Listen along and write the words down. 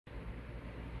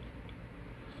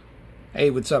Hey,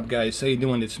 what's up guys? How you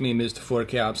doing? It's me, Mr.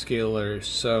 4K Upscaler.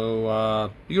 So,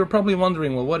 you're probably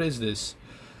wondering, well, what is this?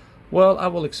 Well, I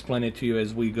will explain it to you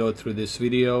as we go through this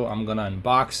video. I'm gonna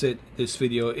unbox it. This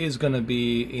video is gonna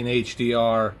be in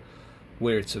HDR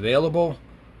where it's available.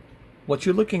 What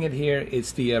you're looking at here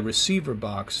is the receiver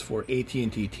box for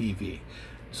AT&T TV.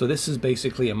 So this is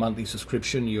basically a monthly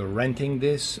subscription. You're renting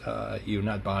this. You're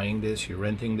not buying this. You're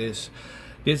renting this.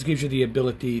 This gives you the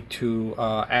ability to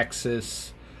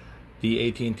access the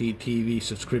AT&T TV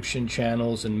subscription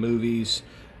channels and movies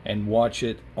and watch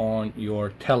it on your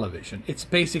television. It's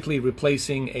basically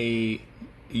replacing a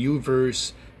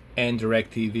UVerse and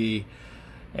DirecTV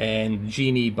and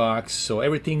Genie box, so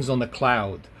everything's on the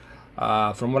cloud.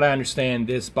 From what I understand,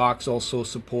 this box also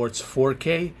supports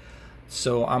 4K,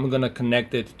 so I'm gonna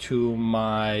connect it to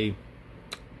my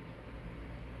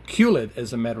QLED.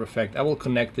 As a matter of fact, I will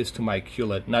connect this to my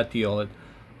QLED, not the OLED.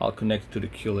 I'll connect it to the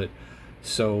QLED.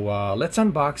 So let's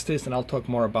unbox this, and I'll talk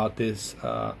more about this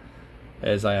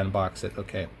as I unbox it.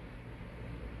 Okay.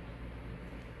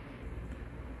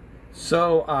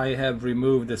 So I have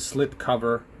removed the slip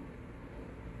cover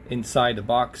inside the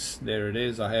box. There it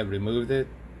is. I have removed it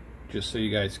just so you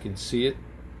guys can see it.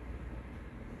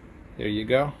 There you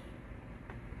go.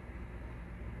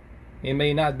 It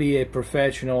may not be a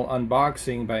professional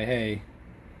unboxing, but hey,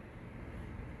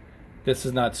 this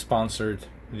is not sponsored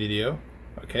video.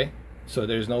 Okay. So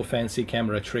there's no fancy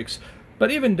camera tricks,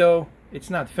 but even though it's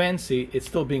not fancy, it's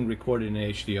still being recorded in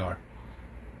HDR.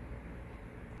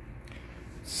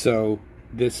 So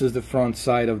this is the front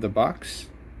side of the box.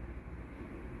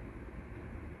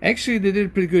 Actually, they did a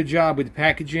pretty good job with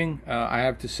packaging, I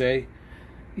have to say.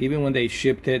 Even when they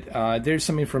shipped it, there's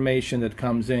some information that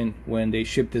comes in when they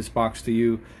ship this box to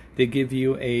you. They give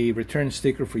you a return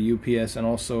sticker for UPS and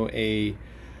also a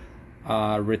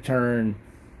return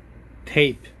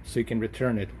tape so you can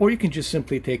return it, or you can just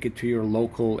simply take it to your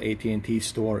local AT&T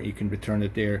store. You can return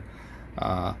it there,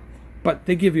 but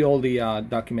they give you all the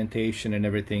documentation and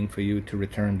everything for you to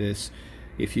return this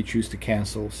if you choose to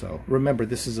cancel. So remember,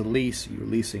 this is a lease. You're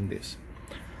leasing this.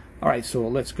 All right, so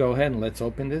let's go ahead and let's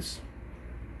open this.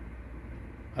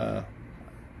 I'm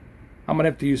gonna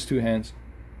have to use two hands.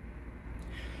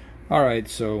 All right,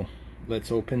 so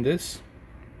let's open this.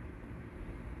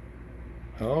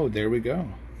 Oh, there we go.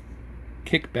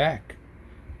 Kick back.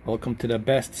 Welcome to the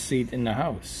best seat in the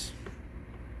house.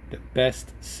 The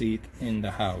best seat in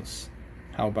the house.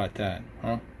 How about that,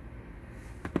 huh?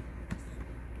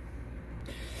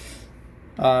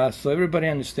 So everybody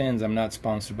understands I'm not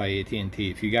sponsored by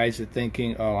AT&T. If you guys are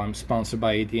thinking, oh, I'm sponsored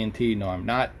by AT&T, no, I'm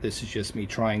not. This is just me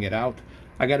trying it out.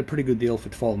 I got a pretty good deal for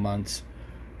 12 months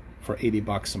for 80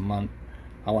 bucks a month.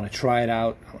 I want to try it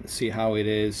out. I want to see how it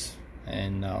is,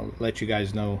 and I'll let you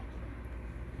guys know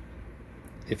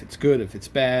if it's good, if it's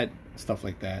bad, stuff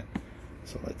like that.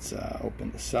 So let's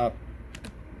open this up.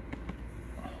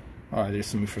 All right, there's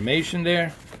some information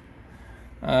there.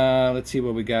 Let's see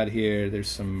what we got here. There's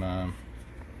some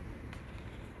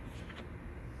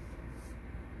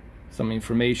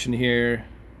information here.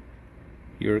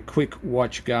 Your quick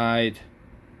watch guide,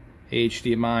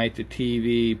 HDMI to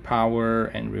TV, power,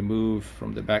 and remove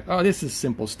from the back. Oh, this is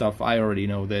simple stuff. I already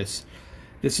know this.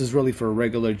 This is really for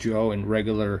regular Joe and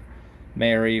regular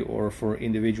Mary, or for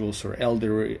individuals who are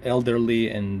elderly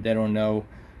and they don't know.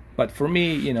 But for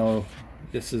me, you know,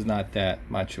 this is not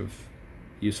that much of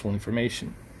useful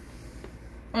information.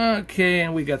 Okay,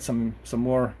 and we got some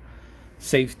more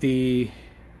safety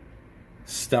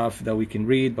stuff that we can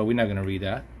read, but we're not going to read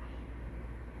that.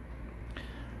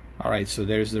 All right, so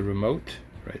there's the remote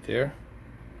right there.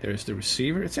 There's the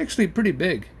receiver. It's actually pretty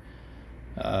big.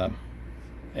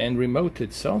 And remote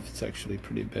itself, it's actually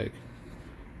pretty big.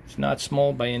 It's not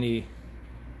small by any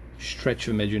stretch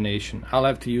of imagination. I'll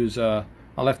have to use I'll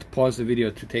have to pause the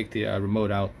video to take the remote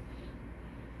out.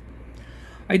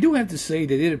 I do have to say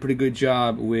they did a pretty good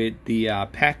job with the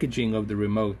packaging of the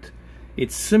remote.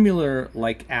 It's similar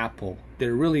like Apple.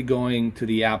 They're really going to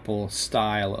the Apple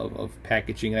style of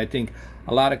packaging. I think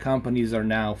a lot of companies are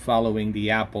now following the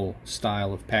Apple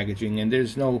style of packaging, and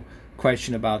there's no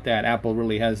question about that. Apple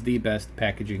really has the best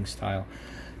packaging style.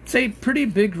 It's a pretty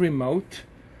big remote.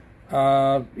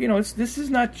 You know, this is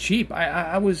not cheap.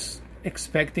 I was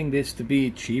expecting this to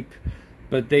be cheap,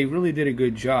 but they really did a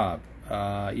good job.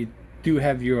 You do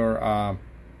have your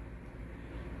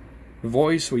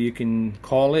voice where you can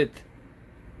call it,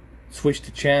 switch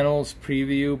to channels,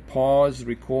 preview, pause,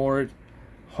 record,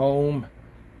 home.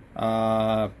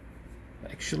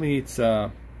 Actually, it's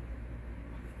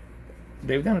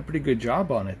they've done a pretty good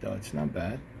job on it, though. It's not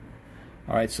bad.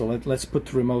 All right, so let's put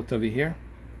the remote over here.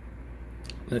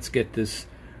 Let's get this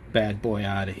bad boy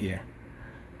out of here.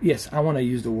 Yes, I want to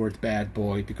use the word bad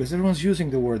boy because everyone's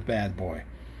using the word bad boy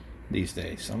these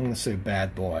days. I'm going to say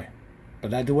bad boy.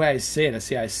 But the way I say it,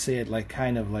 I say it like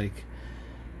kind of like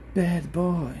bad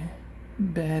boy,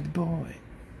 bad boy.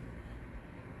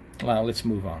 Well, let's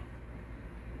move on.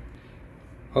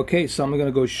 Okay, so I'm going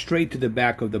to go straight to the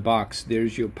back of the box.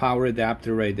 There's your power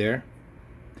adapter right there.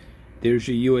 There's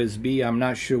your USB. I'm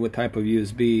not sure what type of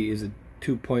USB. Is it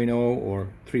 2.0 or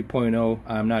 3.0?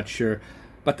 I'm not sure.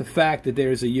 But the fact that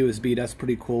there's a USB, that's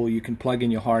pretty cool. You can plug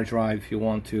in your hard drive if you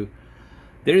want to.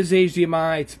 There's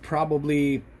HDMI. It's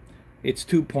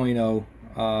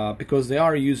 2.0 because they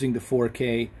are using the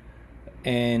 4K,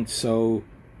 and so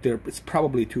it's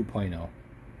probably 2.0.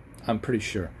 I'm pretty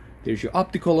sure. There's your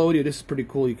optical audio. This is pretty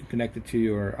cool. You can connect it to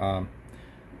your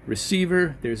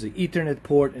receiver. There's the Ethernet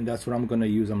port, and that's what I'm going to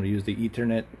use. I'm going to use the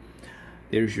Ethernet.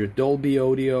 There's your Dolby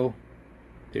audio.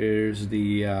 There's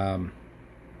the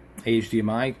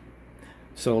HDMI.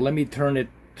 So let me turn it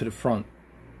to the front.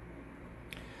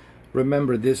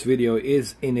 Remember, this video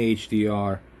is in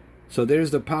HDR. So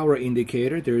there's the power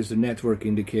indicator. There's the network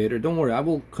indicator. Don't worry, I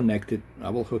will connect it. I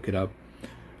will hook it up.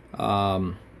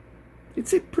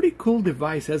 It's a pretty cool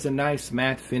device. Has a nice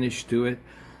matte finish to it.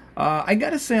 I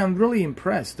gotta say, I'm really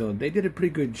impressed though. They did a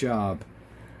pretty good job.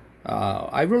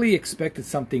 I really expected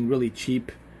something really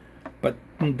cheap, but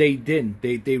they didn't.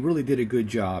 They really did a good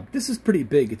job. This is pretty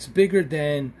big. It's bigger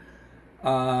than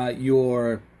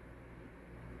your,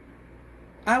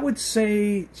 I would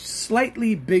say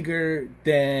slightly bigger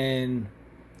than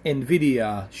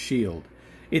NVIDIA Shield.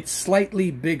 It's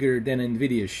slightly bigger than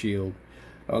NVIDIA Shield,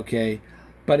 okay?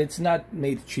 But it's not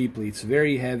made cheaply. It's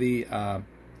very heavy,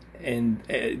 and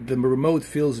the remote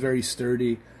feels very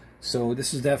sturdy. So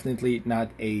this is definitely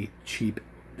not a cheap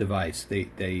device. They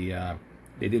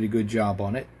did a good job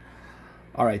on it.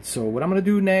 All right, so what I'm going to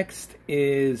do next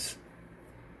is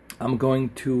I'm going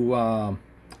to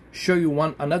show you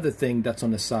another thing that's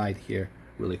on the side here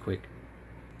really quick.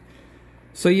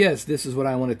 So yes, this is what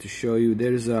I wanted to show you.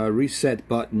 There's a reset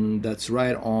button that's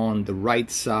right on the right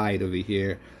side over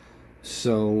here.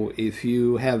 So if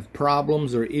you have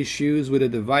problems or issues with a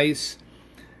device,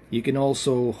 you can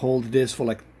also hold this for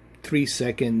like 3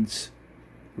 seconds,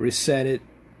 reset it,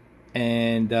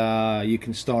 and you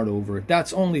can start over.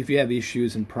 That's only if you have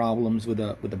issues and problems with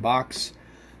the box.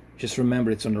 Just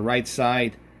remember, it's on the right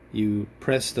side. You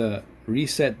press the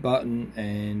reset button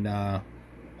and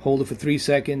hold it for 3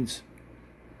 seconds.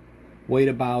 Wait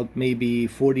about maybe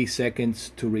 40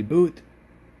 seconds to reboot,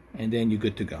 and then you're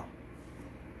good to go.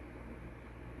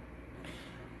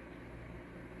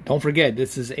 Don't forget,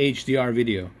 this is HDR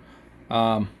video.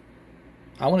 I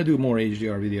want to do more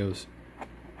HDR videos.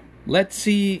 Let's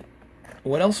see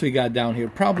what else we got down here.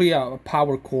 Probably a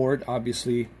power cord,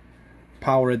 obviously.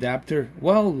 Power adapter.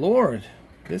 Well, Lord,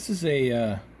 this is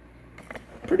a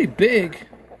pretty big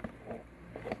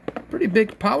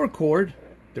power cord.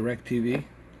 DirecTV.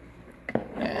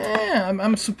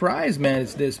 I'm surprised, man.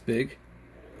 It's this big.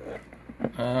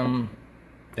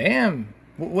 Damn.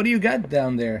 What do you got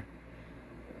down there?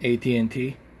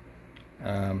 AT&T.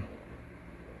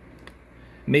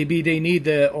 Maybe they need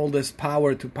all this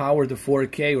power to power the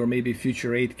 4K or maybe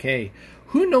future 8K.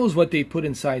 Who knows what they put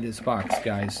inside this box,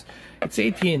 guys? It's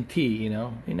AT&T, you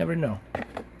know. You never know.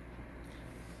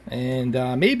 And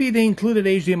maybe they included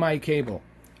HDMI cable.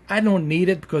 I don't need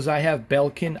it because I have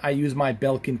Belkin. I use my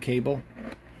Belkin cable.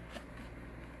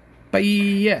 But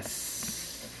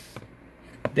yes,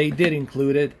 they did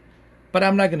include it. But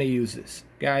I'm not going to use this,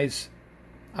 guys.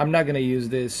 I'm not going to use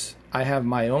this. I have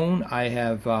my own. I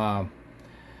have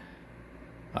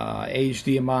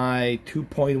HDMI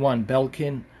 2.1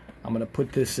 Belkin. I'm going to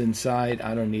put this inside.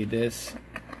 I don't need this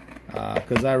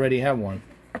because I already have one.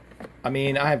 I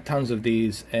mean, I have tons of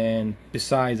these, and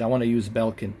besides, I want to use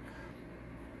Belkin.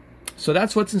 So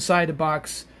that's what's inside the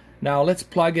box. Now let's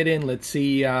plug it in. Let's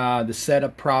see the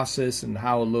setup process and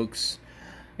how it looks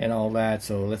and all that.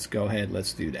 So let's go ahead.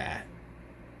 Let's do that.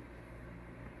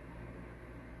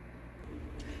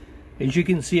 As you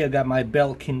can see, I got my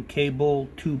Belkin cable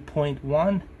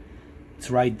 2.1.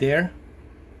 It's right there.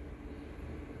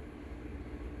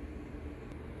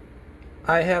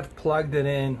 I have plugged it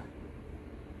in,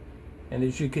 and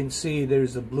as you can see,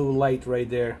 there's a blue light right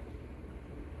there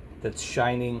that's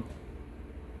shining.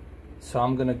 So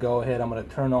I'm gonna go ahead, I'm gonna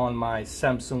turn on my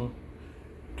Samsung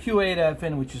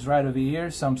Q8FN, which is right over here,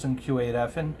 Samsung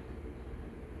Q8FN.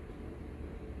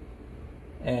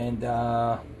 And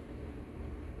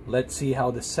let's see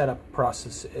how the setup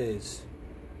process is.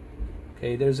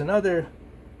 Okay, there's another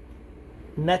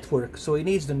network, so it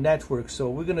needs the network. So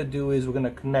what we're gonna do is we're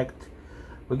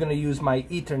gonna use my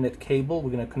Ethernet cable. We're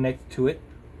gonna connect to it,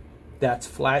 that's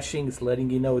flashing. It's letting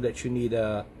you know that you need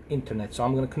internet. So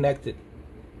I'm going to connect it.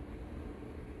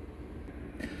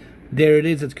 There it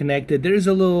is, it's connected. There's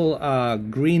a little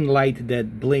green light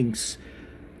that blinks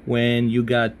when you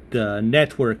got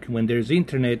network. When there's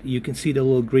internet, you can see the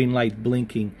little green light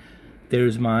blinking.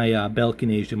 There's my Belkin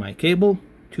HDMI cable,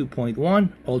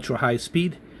 2.1, ultra high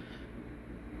speed.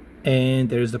 And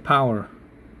there's the power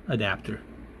adapter.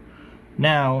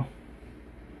 Now,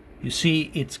 you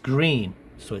see it's green.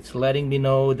 So it's letting me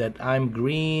know that I'm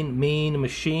green, mean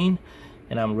machine,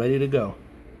 and I'm ready to go.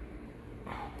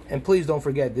 And please don't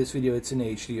forget, this video, it's in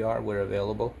HDR, we're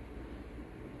available.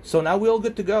 So now we're all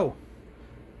good to go.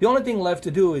 The only thing left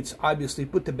to do is obviously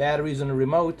put the batteries on the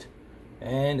remote,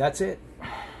 and that's it.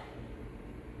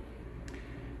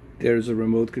 There's a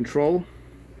remote control.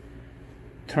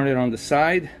 Turn it on the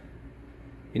side.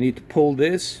 You need to pull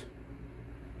this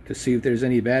to see if there's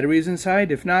any batteries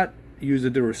inside. If not, use the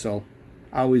Duracell.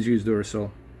 I always use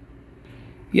Duracell.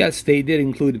 Yes, they did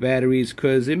include batteries,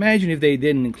 because imagine if they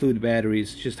didn't include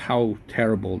batteries, just how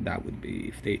terrible that would be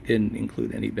if they didn't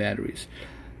include any batteries.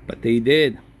 But they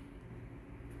did.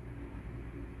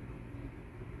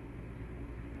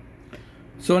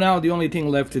 So now the only thing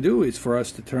left to do is for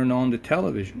us to turn on the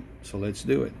television. So let's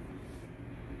do it.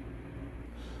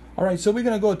 Alright, so we're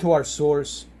going to go to our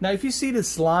source. Now if you see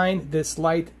this line, this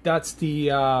light, that's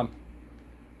the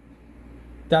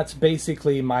that's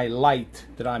basically my light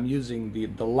that I'm using,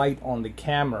 the light on the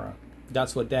camera.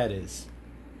 That's what that is.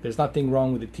 There's nothing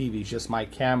wrong with the TV, it's just my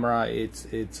camera.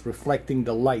 It's reflecting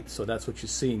the light, so that's what you're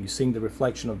seeing. You're seeing the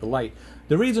reflection of the light.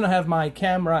 The reason I have my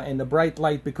camera and the bright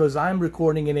light, because I'm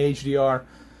recording in HDR.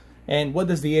 And what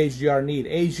does the HDR need?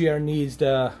 HDR needs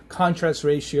the contrast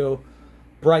ratio,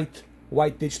 bright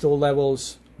white digital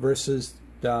levels versus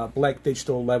the black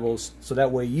digital levels. So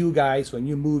that way you guys, when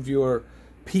you move your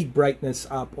peak brightness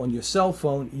up on your cell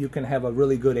phone, you can have a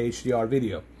really good HDR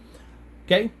video.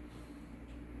 Okay?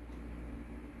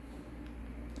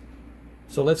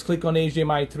 So let's click on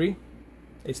HDMI 3.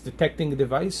 It's detecting the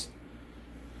device.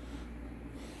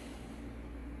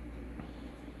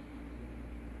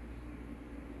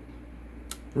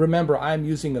 Remember, I'm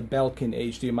using a Belkin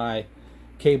HDMI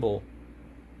cable,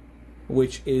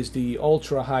 which is the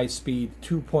ultra high speed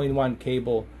 2.1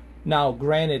 cable. Now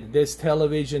granted, this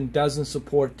television doesn't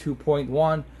support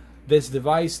 2.1, this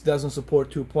device doesn't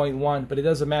support 2.1, but it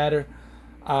doesn't matter.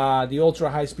 The ultra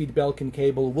high speed Belkin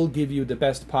cable will give you the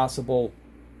best possible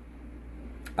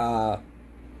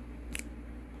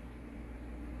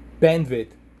bandwidth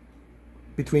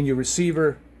between your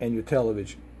receiver and your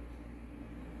television.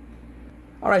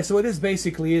 Alright, so what this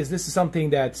basically is, this is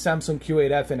something that Samsung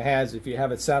Q8FN has. If you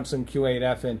have a Samsung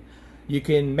Q8FN, you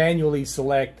can manually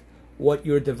select what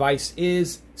your device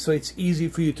is, so it's easy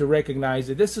for you to recognize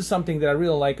it. This is something that I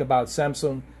really like about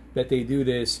Samsung, that they do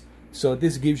this. So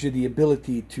this gives you the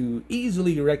ability to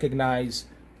easily recognize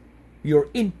your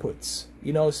inputs,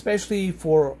 you know, especially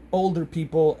for older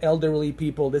people, elderly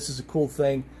people. This is a cool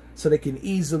thing, so they can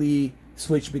easily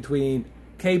switch between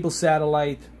cable,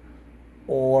 satellite,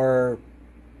 or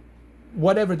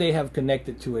whatever they have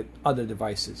connected to it, other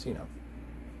devices, you know.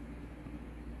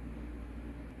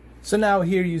 So now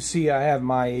here you see I have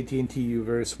my AT&T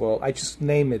Uverse. Well, I just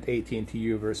name it AT&T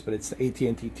Uverse, but it's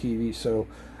AT&T TV. So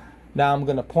now I'm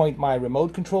going to point my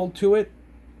remote control to it,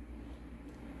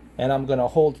 and I'm going to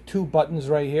hold two buttons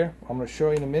right here. I'm going to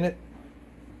show you in a minute.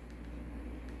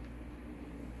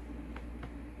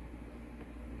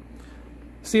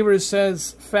 See where it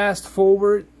says fast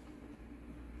forward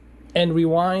and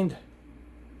rewind,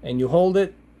 and you hold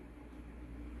it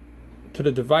to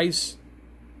the device.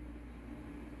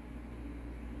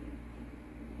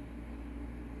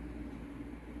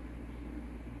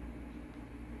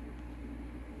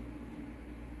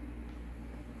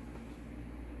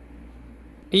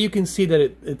 And you can see that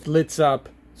it lights up,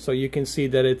 so you can see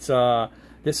that it's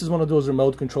this is one of those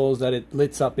remote controls that it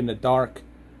lights up in the dark.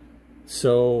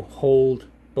 So hold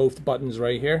both buttons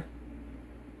right here,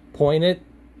 point it,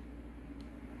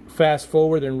 fast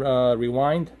forward and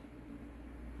rewind,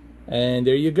 and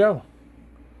there you go.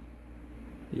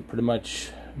 You're pretty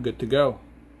much good to go.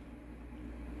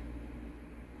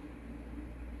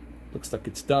 Looks like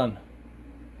it's done.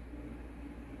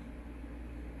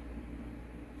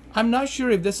 I'm not sure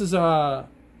if this is a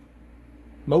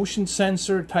motion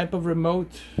sensor type of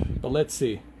remote, but let's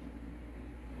see.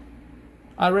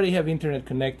 I already have internet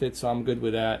connected, so I'm good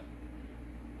with that.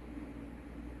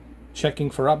 Checking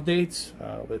for updates.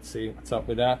 Let's see what's up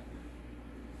with that.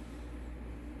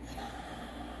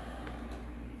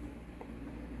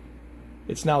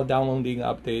 It's now downloading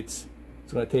updates.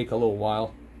 It's going to take a little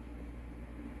while.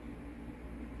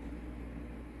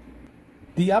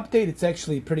 The update, it's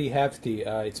actually pretty hefty.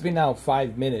 It's been now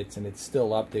 5 minutes and it's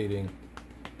still updating.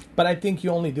 But I think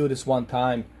you only do this one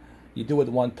time. You do it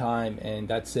one time and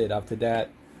that's it. After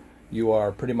that, you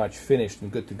are pretty much finished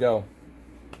and good to go.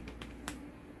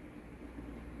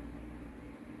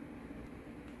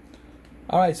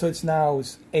 Alright, so it's now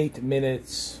 8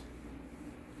 minutes,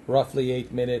 roughly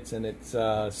 8 minutes, and it's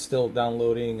still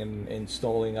downloading and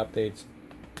installing updates.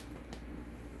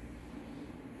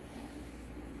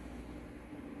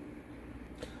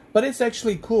 But it's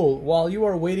actually cool. While you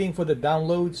are waiting for the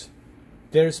downloads,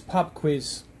 there's pop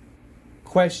quiz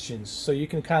questions. So you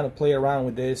can kind of play around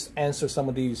with this, answer some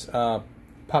of these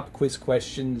pop quiz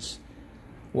questions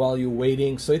while you're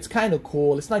waiting. So it's kind of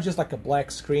cool. It's not just like a black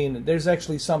screen. There's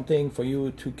actually something for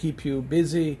you to keep you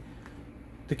busy,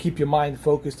 to keep your mind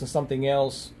focused on something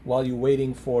else while you're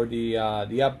waiting for the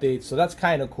update. So that's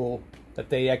kind of cool that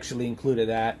they actually included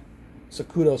that. So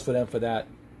kudos for them for that.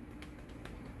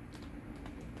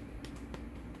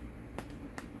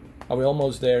 Are we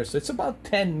almost there? So it's about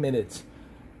 10 minutes.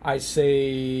 I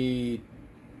say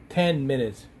 10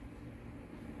 minutes.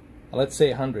 Let's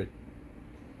say 100.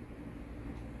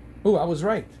 Oh, I was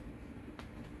right.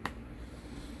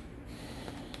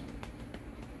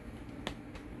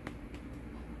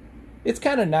 It's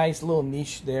kind of nice little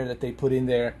niche there that they put in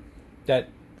there that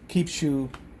keeps you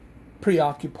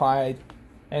preoccupied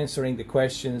answering the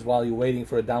questions while you're waiting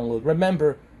for a download.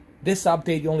 Remember, this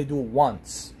update you only do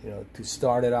once, to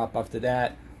start it up. After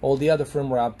that, all the other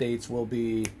firmware updates will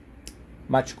be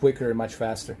much quicker and much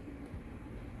faster.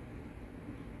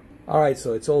 Alright,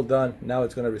 so it's all done. Now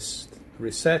it's going to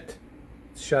reset.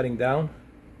 It's shutting down.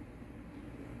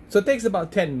 So it takes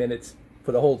about 10 minutes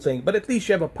for the whole thing, but at least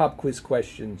you have a pop quiz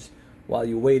questions while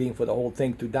you're waiting for the whole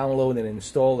thing to download and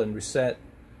install and reset.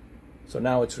 So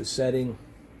now it's resetting.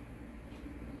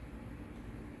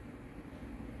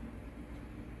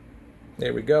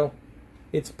 There we go.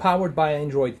 It's powered by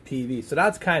Android TV. So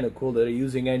that's kind of cool that they're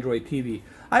using Android TV.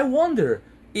 I wonder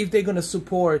if they're going to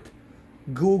support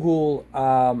Google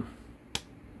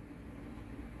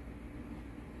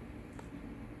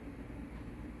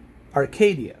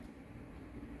Arcadia.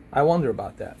 I wonder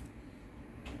about that.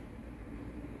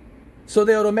 So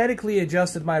they automatically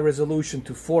adjusted my resolution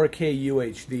to 4K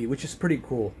UHD, which is pretty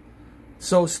cool.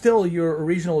 So still your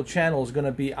original channel is going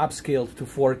to be upscaled to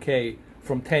 4K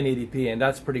from 1080p, and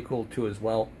that's pretty cool too as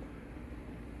well.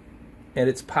 And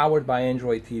it's powered by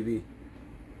Android TV.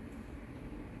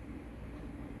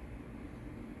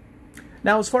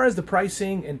 Now, as far as the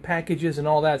pricing and packages and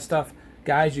all that stuff,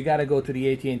 guys, you got to go to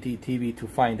the AT&T TV to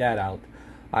find that out.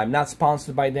 I'm not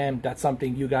sponsored by them. That's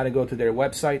something you got to go to their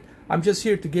website. I'm just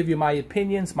here to give you my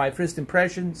opinions, my first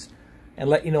impressions, and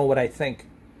let you know what I think.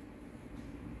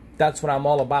 That's what I'm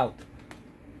all about.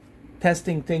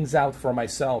 Testing things out for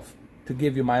myself to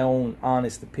give you my own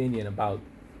honest opinion about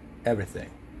everything.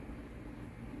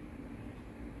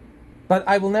 But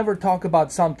I will never talk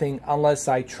about something unless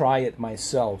I try it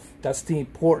myself. That's the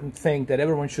important thing that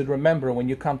everyone should remember when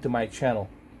you come to my channel.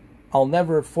 I'll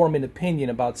never form an opinion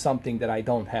about something that I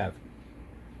don't have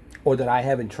or that I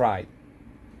haven't tried.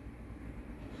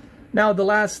 Now, the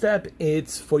last step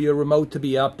is for your remote to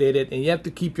be updated, and you have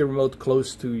to keep your remote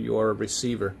close to your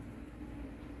receiver.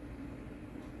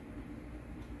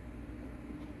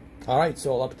 Alright,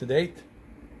 so all up to date.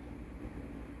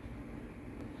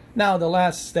 Now, the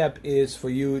last step is for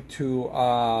you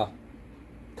to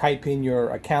type in your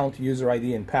account, user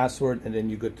ID, and password, and then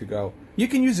you're good to go. You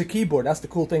can use a keyboard. That's the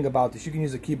cool thing about this. You can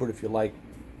use a keyboard if you like.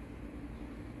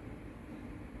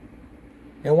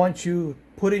 And once you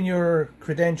put in your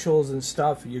credentials and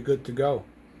stuff, you're good to go.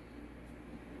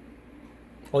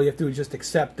 All you have to do is just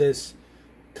accept this,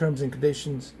 terms and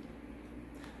conditions,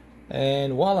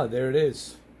 and voila, there it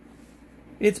is.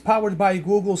 It's powered by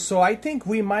Google, so I think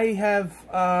we might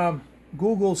have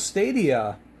Google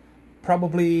Stadia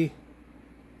probably,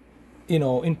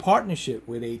 in partnership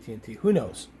with AT&T. Who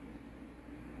knows?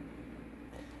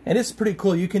 And it's pretty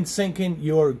cool. You can sync in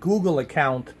your Google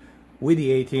account with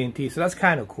the AT&T, so that's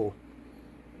kind of cool.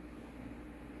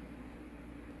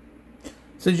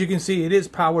 So as you can see, it is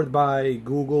powered by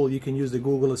Google. You can use the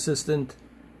Google Assistant.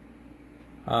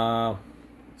 So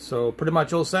pretty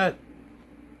much all set.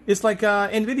 It's like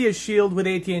NVIDIA Shield with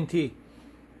AT&T.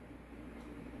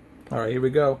 All right, here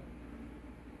we go.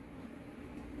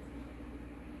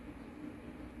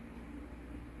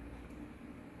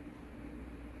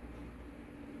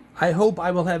 I hope I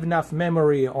will have enough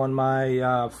memory on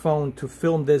my phone to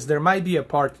film this. There might be a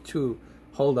part 2.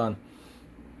 Hold on.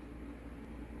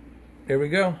 Here we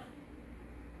go.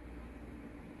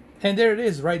 And there it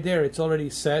is, right there. It's already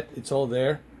set. It's all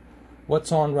there.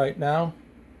 What's on right now?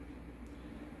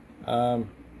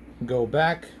 Go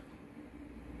back.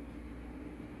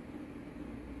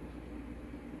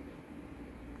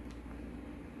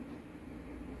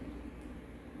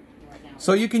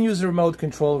 So you can use the remote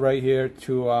control right here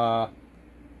to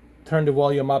turn the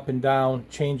volume up and down,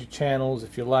 change the channels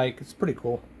if you like. It's pretty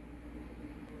cool.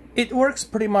 It works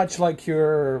pretty much like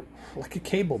a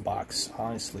cable box,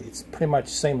 honestly. It's pretty much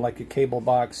the same like a cable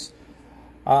box.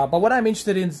 But what I'm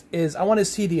interested in is I want to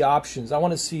see the options. I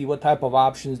want to see what type of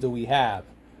options do we have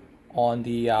on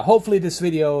the... hopefully this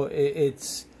video,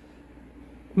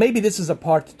 maybe this is a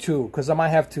part 2, because I might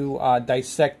have to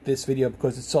dissect this video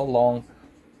because it's so long.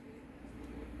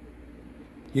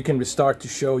 You can restart the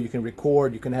show, you can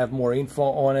record, you can have more info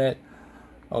on it.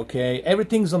 Okay,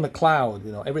 everything's on the cloud,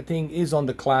 you know, everything is on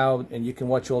the cloud, and you can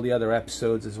watch all the other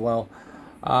episodes as well.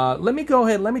 Let me go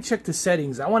ahead, let me check the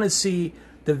settings. I want to see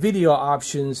the video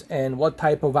options and what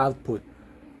type of output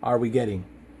are we getting.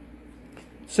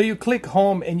 So you click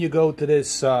home and you go to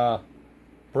this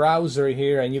browser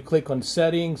here and you click on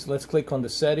settings. Let's click on the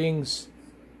settings.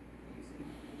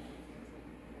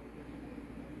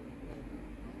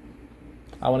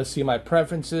 I want to see my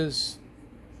preferences.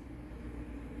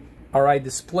 Alright,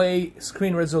 display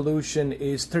screen resolution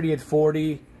is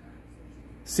 3840,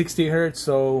 60 Hz,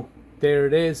 so there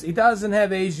it is. It doesn't have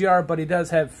HDR, but it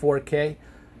does have 4K,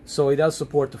 so it does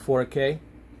support the 4K.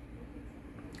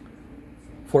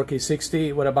 4K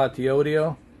 60, what about the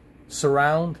audio?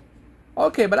 Surround.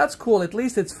 Okay, but that's cool, at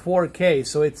least it's 4K,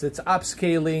 so it's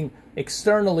upscaling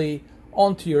externally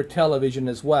onto your television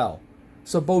as well.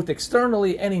 So both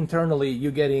externally and internally,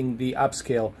 you're getting the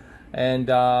upscale. And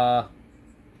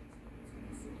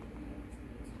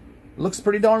looks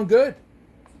pretty darn good.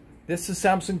 This is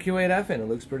Samsung Q8F and it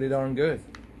looks pretty darn good.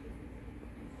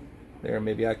 There,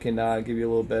 maybe I can give you a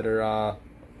little better...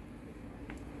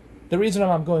 The reason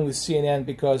I'm going with CNN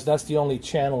because that's the only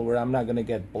channel where I'm not going to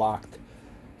get blocked.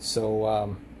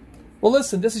 So, well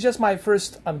listen, this is just my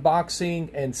first unboxing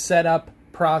and setup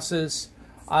process.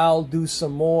 I'll do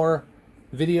some more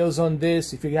videos on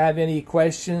this. If you have any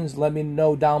questions, let me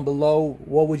know down below.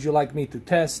 What would you like me to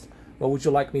test? What would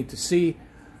you like me to see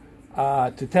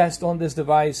to test on this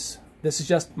device? This is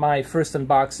just my first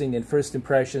unboxing and first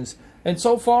impressions, and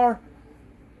so far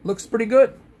looks pretty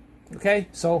good. Okay,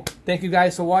 so thank you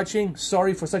guys for watching.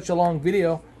 Sorry for such a long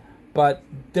video, but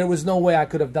there was no way I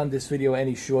could have done this video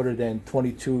any shorter than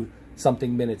 22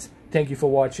 something minutes. Thank you for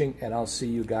watching, and I'll see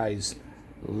you guys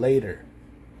later.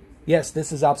 Yes,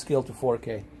 this is upscale to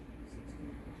 4K.